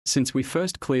Since we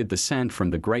first cleared the sand from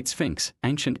the Great Sphinx,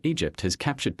 ancient Egypt has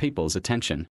captured people's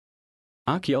attention.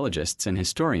 Archaeologists and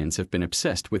historians have been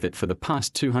obsessed with it for the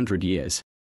past 200 years.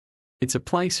 It's a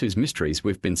place whose mysteries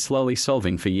we've been slowly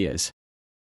solving for years.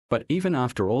 But even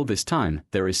after all this time,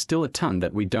 there is still a ton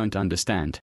that we don't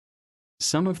understand.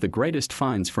 Some of the greatest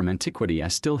finds from antiquity are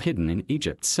still hidden in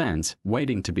Egypt's sands,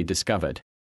 waiting to be discovered.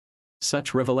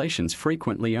 Such revelations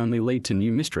frequently only lead to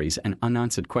new mysteries and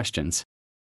unanswered questions.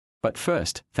 But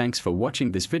first, thanks for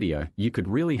watching this video. You could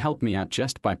really help me out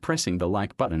just by pressing the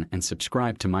like button and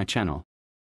subscribe to my channel.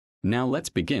 Now let's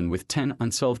begin with 10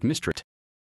 unsolved mysteries.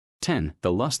 10.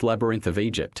 The Lost Labyrinth of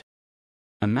Egypt.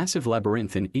 A massive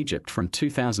labyrinth in Egypt from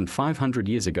 2,500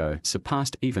 years ago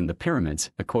surpassed even the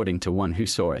pyramids, according to one who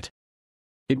saw it.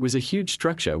 It was a huge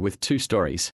structure with 2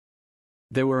 stories.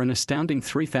 There were an astounding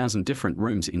 3,000 different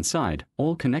rooms inside,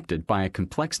 all connected by a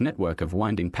complex network of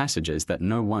winding passages that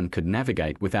no one could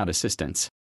navigate without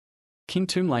assistance.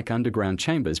 Tomb-like underground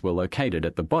chambers were located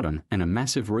at the bottom, and a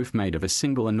massive roof made of a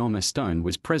single enormous stone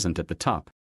was present at the top.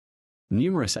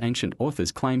 Numerous ancient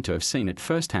authors claim to have seen it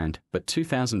firsthand, but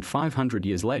 2,500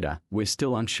 years later, we're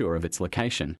still unsure of its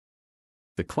location.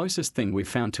 The closest thing we've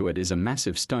found to it is a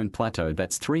massive stone plateau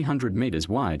that's 300 meters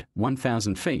wide,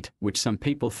 1,000 feet, which some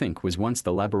people think was once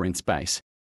the labyrinth's base.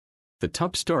 The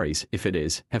top stories, if it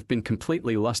is, have been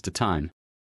completely lost to time.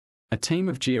 A team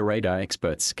of georadar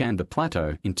experts scanned the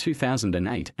plateau in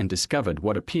 2008 and discovered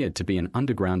what appeared to be an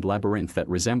underground labyrinth that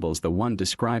resembles the one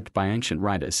described by ancient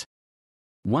writers.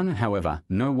 However,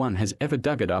 no one has ever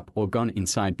dug it up or gone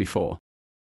inside before.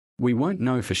 We won't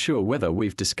know for sure whether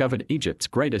we've discovered Egypt's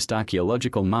greatest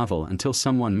archaeological marvel until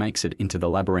someone makes it into the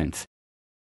labyrinth.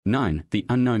 9. The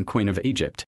Unknown Queen of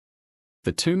Egypt.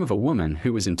 The tomb of a woman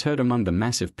who was interred among the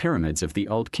massive pyramids of the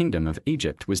Old Kingdom of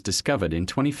Egypt was discovered in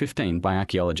 2015 by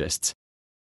archaeologists.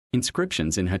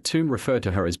 Inscriptions in her tomb refer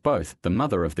to her as both the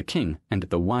mother of the king and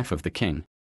the wife of the king.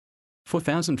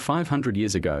 4,500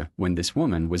 years ago, when this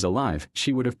woman was alive,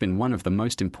 she would have been one of the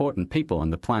most important people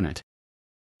on the planet.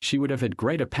 She would have had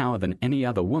greater power than any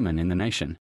other woman in the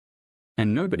nation.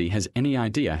 And nobody has any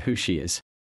idea who she is.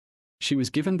 She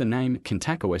was given the name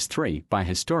Kentakawes III by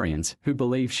historians who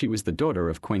believe she was the daughter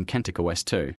of Queen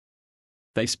Kentakawes II.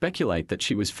 They speculate that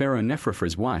she was Pharaoh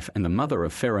Nefertiti's wife and the mother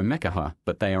of Pharaoh Mekhehu,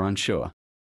 but they are unsure.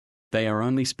 They are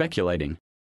only speculating.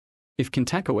 If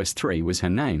Kentakawes III was her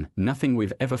name, nothing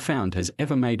we've ever found has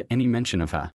ever made any mention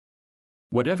of her.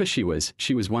 Whatever she was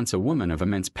once a woman of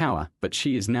immense power, but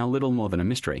she is now little more than a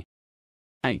mystery.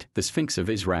 8. The Sphinx of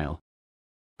Israel.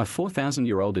 A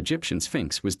 4,000-year-old Egyptian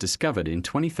sphinx was discovered in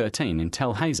 2013 in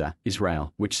Tel Hazer,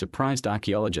 Israel, which surprised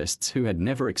archaeologists who had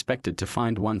never expected to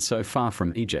find one so far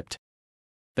from Egypt.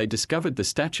 They discovered the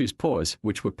statue's paws,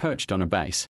 which were perched on a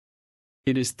base.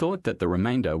 It is thought that the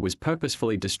remainder was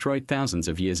purposefully destroyed thousands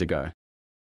of years ago.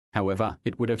 However,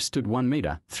 it would have stood 1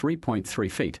 meter, 3.3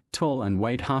 feet, tall and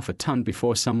weighed half a ton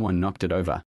before someone knocked it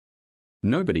over.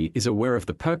 Nobody is aware of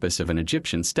the purpose of an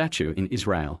Egyptian statue in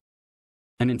Israel.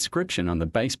 An inscription on the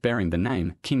base bearing the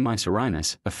name King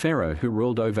Mycerinus, a pharaoh who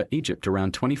ruled over Egypt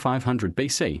around 2500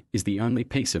 BC, is the only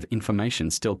piece of information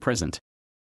still present.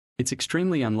 It's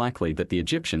extremely unlikely that the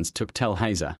Egyptians took Tel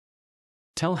Hazer.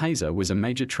 Tel Hazer was a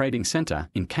major trading center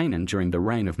in Canaan during the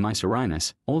reign of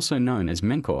Mycerinus, also known as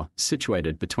Menkaure,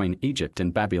 situated between Egypt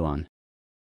and Babylon.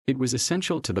 It was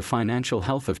essential to the financial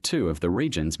health of 2 of the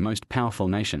region's most powerful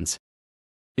nations.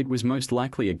 It was most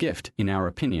likely a gift, in our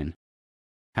opinion.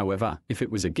 However, if it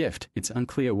was a gift, it's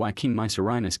unclear why King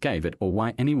Mycerinus gave it or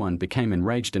why anyone became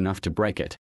enraged enough to break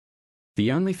it.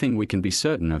 The only thing we can be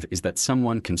certain of is that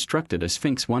someone constructed a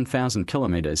sphinx 1,000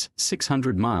 kilometers,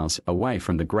 600 miles, away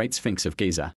from the Great Sphinx of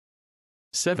Giza.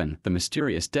 7. The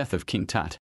Mysterious Death of King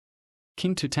Tut.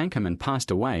 King Tutankhamun passed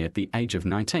away at the age of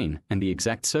 19, and the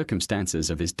exact circumstances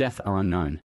of his death are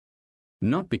unknown.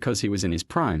 Not because he was in his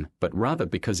prime, but rather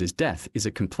because his death is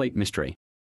a complete mystery.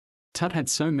 Tut had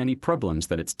so many problems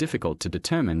that it's difficult to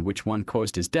determine which one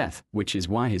caused his death, which is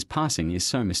why his passing is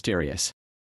so mysterious.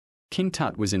 King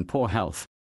Tut was in poor health.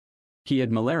 He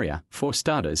had malaria, for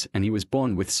starters, and he was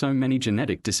born with so many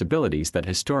genetic disabilities that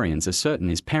historians are certain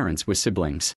his parents were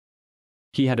siblings.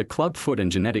 He had a club foot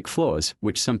and genetic flaws,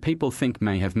 which some people think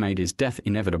may have made his death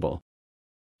inevitable.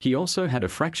 He also had a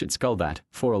fractured skull that,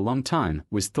 for a long time,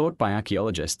 was thought by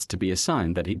archaeologists to be a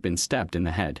sign that he'd been stabbed in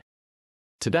the head.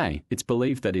 Today, it's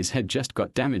believed that his head just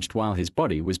got damaged while his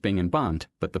body was being embalmed,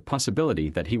 but the possibility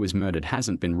that he was murdered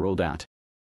hasn't been ruled out.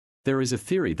 There is a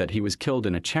theory that he was killed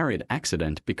in a chariot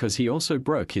accident because he also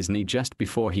broke his knee just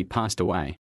before he passed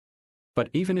away. But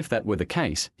even if that were the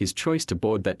case, his choice to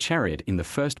board that chariot in the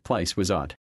first place was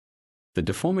odd. The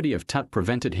deformity of Tut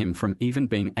prevented him from even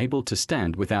being able to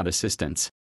stand without assistance.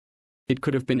 It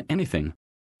could have been anything.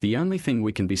 The only thing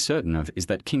we can be certain of is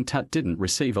that King Tut didn't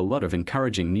receive a lot of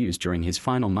encouraging news during his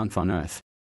final month on Earth.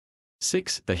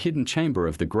 6. The hidden chamber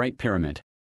of the Great Pyramid.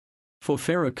 For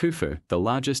Pharaoh Khufu, the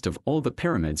largest of all the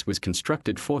pyramids was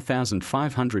constructed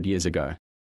 4,500 years ago.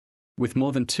 With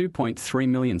more than 2.3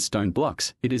 million stone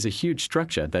blocks, it is a huge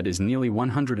structure that is nearly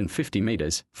 150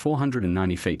 meters,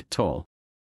 490 feet, tall.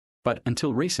 But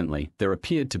until recently, there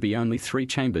appeared to be only 3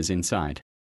 chambers inside.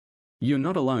 You're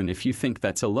not alone if you think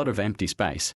that's a lot of empty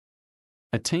space.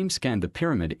 A team scanned the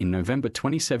pyramid in November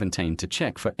 2017 to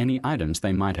check for any items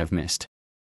they might have missed.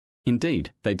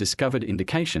 Indeed, they discovered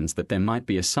indications that there might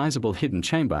be a sizable hidden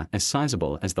chamber as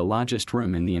sizable as the largest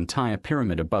room in the entire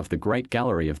pyramid above the Great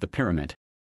Gallery of the pyramid.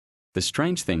 The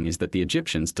strange thing is that the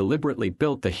Egyptians deliberately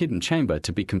built the hidden chamber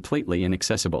to be completely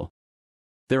inaccessible.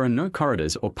 There are no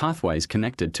corridors or pathways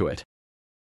connected to it.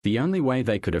 The only way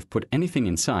they could have put anything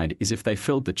inside is if they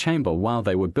filled the chamber while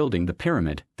they were building the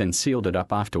pyramid, then sealed it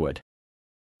up afterward.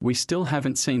 We still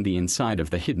haven't seen the inside of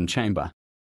the hidden chamber.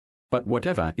 But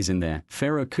whatever is in there,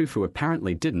 Pharaoh Khufu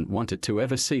apparently didn't want it to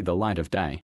ever see the light of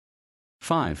day.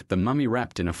 5. The mummy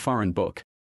wrapped in a foreign book.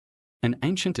 An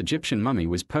ancient Egyptian mummy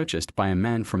was purchased by a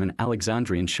man from an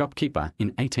Alexandrian shopkeeper in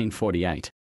 1848.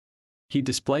 He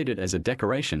displayed it as a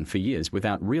decoration for years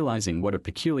without realizing what a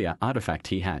peculiar artifact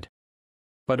he had.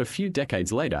 But a few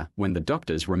decades later, when the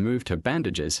doctors removed her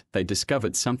bandages, they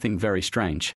discovered something very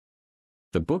strange.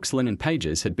 The book's linen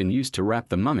pages had been used to wrap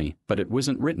the mummy, but it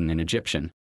wasn't written in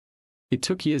Egyptian. It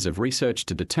took years of research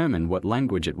to determine what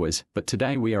language it was, but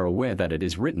today we are aware that it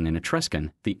is written in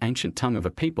Etruscan, the ancient tongue of a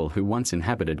people who once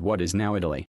inhabited what is now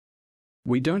Italy.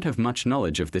 We don't have much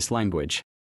knowledge of this language.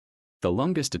 The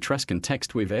longest Etruscan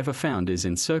text we've ever found is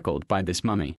encircled by this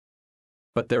mummy.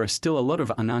 But there are still a lot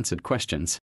of unanswered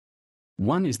questions.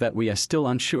 One is that we are still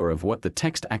unsure of what the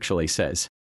text actually says.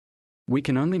 We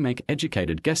can only make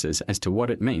educated guesses as to what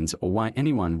it means or why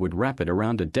anyone would wrap it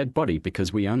around a dead body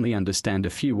because we only understand a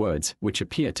few words, which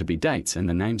appear to be dates and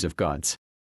the names of gods.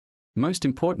 Most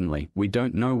importantly, we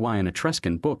don't know why an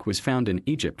Etruscan book was found in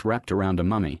Egypt wrapped around a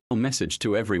mummy. A message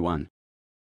to everyone.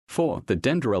 4. The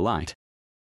Dendra Light.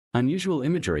 Unusual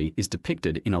imagery is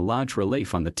depicted in a large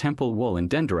relief on the temple wall in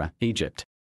Dendra, Egypt.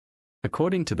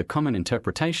 According to the common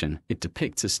interpretation, it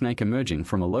depicts a snake emerging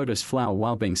from a lotus flower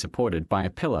while being supported by a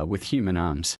pillar with human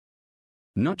arms.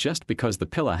 Not just because the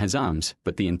pillar has arms,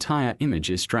 but the entire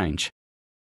image is strange.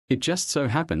 It just so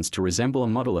happens to resemble a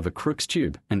model of a Crookes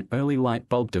tube, an early light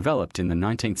bulb developed in the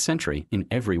 19th century, in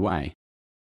every way.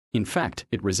 In fact,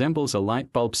 it resembles a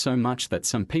light bulb so much that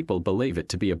some people believe it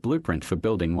to be a blueprint for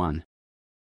building one.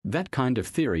 That kind of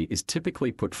theory is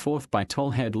typically put forth by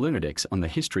tall-haired lunatics on the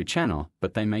History Channel,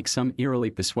 but they make some eerily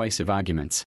persuasive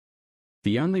arguments.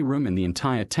 The only room in the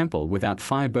entire temple without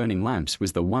fire-burning lamps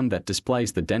was the one that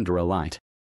displays the Dendra Light.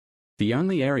 The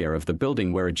only area of the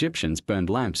building where Egyptians burned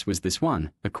lamps was this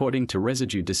one, according to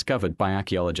residue discovered by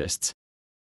archaeologists.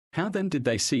 How then did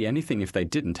they see anything if they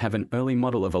didn't have an early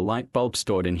model of a light bulb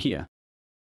stored in here?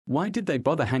 Why did they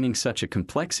bother hanging such a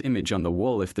complex image on the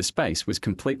wall if the space was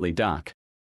completely dark?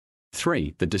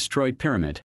 3. The destroyed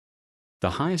pyramid. The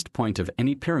highest point of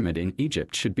any pyramid in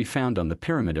Egypt should be found on the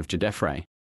Pyramid of Djedefre.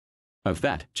 Of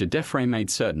that, Djedefre made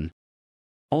certain.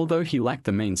 Although he lacked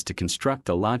the means to construct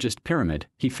the largest pyramid,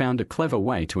 he found a clever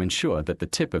way to ensure that the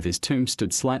tip of his tomb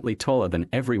stood slightly taller than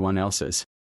everyone else's.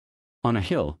 On a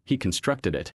hill, he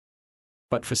constructed it.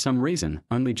 But for some reason,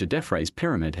 only Djedefre's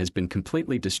pyramid has been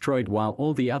completely destroyed while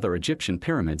all the other Egyptian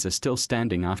pyramids are still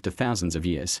standing after thousands of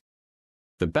years.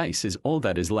 The base is all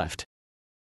that is left.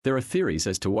 There are theories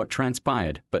as to what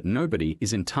transpired, but nobody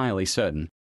is entirely certain.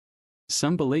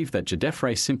 Some believe that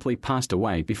Djedefre simply passed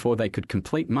away before they could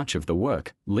complete much of the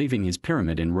work, leaving his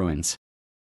pyramid in ruins.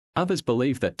 Others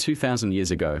believe that 2,000 years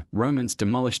ago, Romans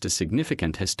demolished a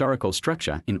significant historical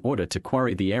structure in order to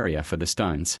quarry the area for the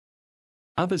stones.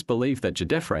 Others believe that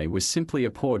Djedefre was simply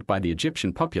abhorred by the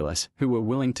Egyptian populace, who were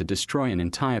willing to destroy an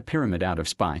entire pyramid out of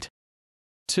spite.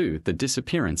 2. The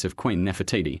disappearance of Queen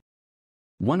Nefertiti.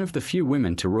 One of the few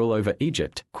women to rule over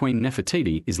Egypt, Queen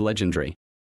Nefertiti is legendary.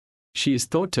 She is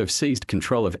thought to have seized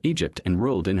control of Egypt and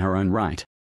ruled in her own right.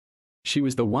 She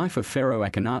was the wife of Pharaoh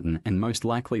Akhenaten and most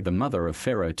likely the mother of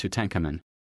Pharaoh Tutankhamun.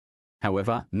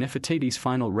 However, Nefertiti's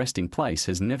final resting place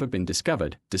has never been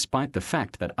discovered, despite the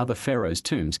fact that other pharaohs'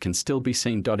 tombs can still be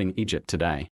seen dotting Egypt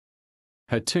today.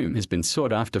 Her tomb has been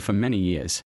sought after for many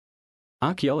years.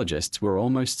 Archaeologists were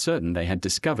almost certain they had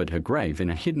discovered her grave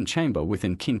in a hidden chamber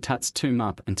within King Tut's tomb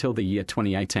up until the year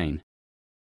 2018.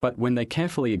 But when they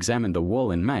carefully examined the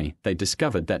wall in May, they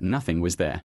discovered that nothing was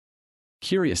there.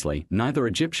 Curiously, neither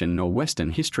Egyptian nor Western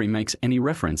history makes any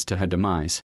reference to her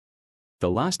demise.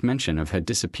 The last mention of her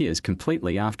disappears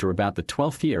completely after about the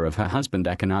 12th year of her husband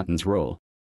Akhenaten's rule.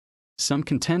 Some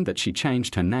contend that she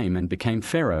changed her name and became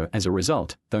pharaoh as a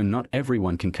result, though not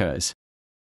everyone concurs.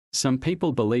 Some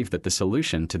people believe that the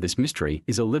solution to this mystery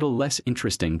is a little less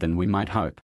interesting than we might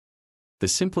hope. The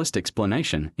simplest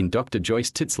explanation, in Dr. Joyce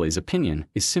Titsley's opinion,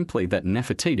 is simply that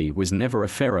Nefertiti was never a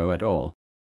pharaoh at all.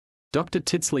 Dr.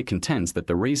 Titsley contends that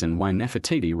the reason why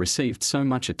Nefertiti received so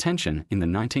much attention in the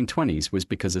 1920s was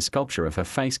because a sculpture of her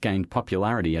face gained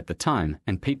popularity at the time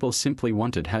and people simply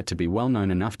wanted her to be well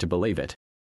known enough to believe it.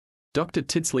 Dr.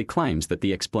 Titsley claims that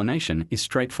the explanation is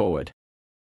straightforward.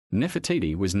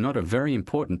 Nefertiti was not a very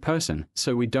important person,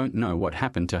 so we don't know what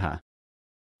happened to her.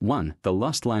 1. The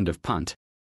Lost Land of Punt.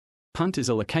 Punt is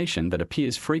a location that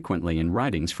appears frequently in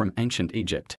writings from ancient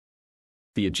Egypt.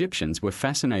 The Egyptians were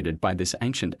fascinated by this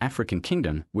ancient African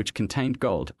kingdom, which contained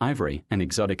gold, ivory, and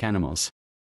exotic animals.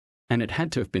 And it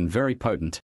had to have been very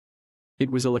potent. It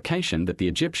was a location that the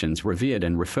Egyptians revered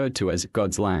and referred to as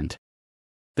God's land.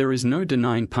 There is no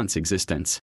denying Punt's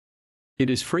existence. It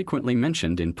is frequently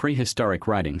mentioned in prehistoric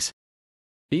writings.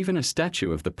 Even a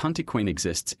statue of the Punti Queen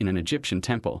exists in an Egyptian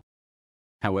temple.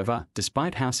 However,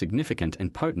 despite how significant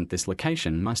and potent this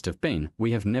location must have been,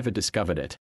 we have never discovered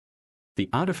it. The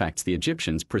artifacts the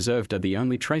Egyptians preserved are the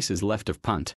only traces left of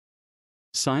Punt.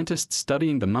 Scientists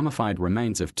studying the mummified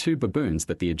remains of 2 baboons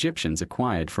that the Egyptians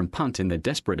acquired from Punt in their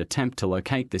desperate attempt to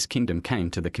locate this kingdom came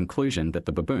to the conclusion that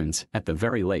the baboons, at the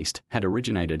very least, had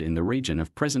originated in the region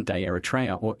of present-day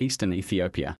Eritrea or eastern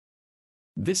Ethiopia.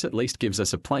 This at least gives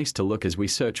us a place to look as we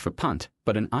search for Punt,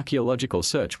 but an archaeological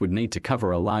search would need to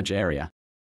cover a large area.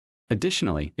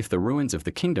 Additionally, if the ruins of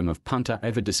the kingdom of Punt are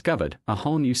ever discovered, a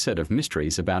whole new set of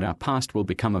mysteries about our past will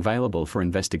become available for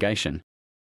investigation.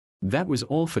 That was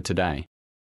all for today.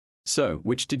 So,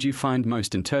 which did you find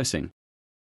most interesting?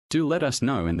 Do let us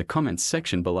know in the comments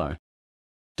section below.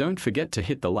 Don't forget to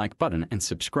hit the like button and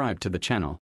subscribe to the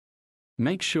channel.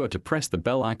 Make sure to press the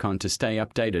bell icon to stay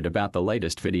updated about the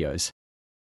latest videos.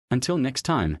 Until next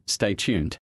time, stay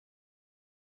tuned.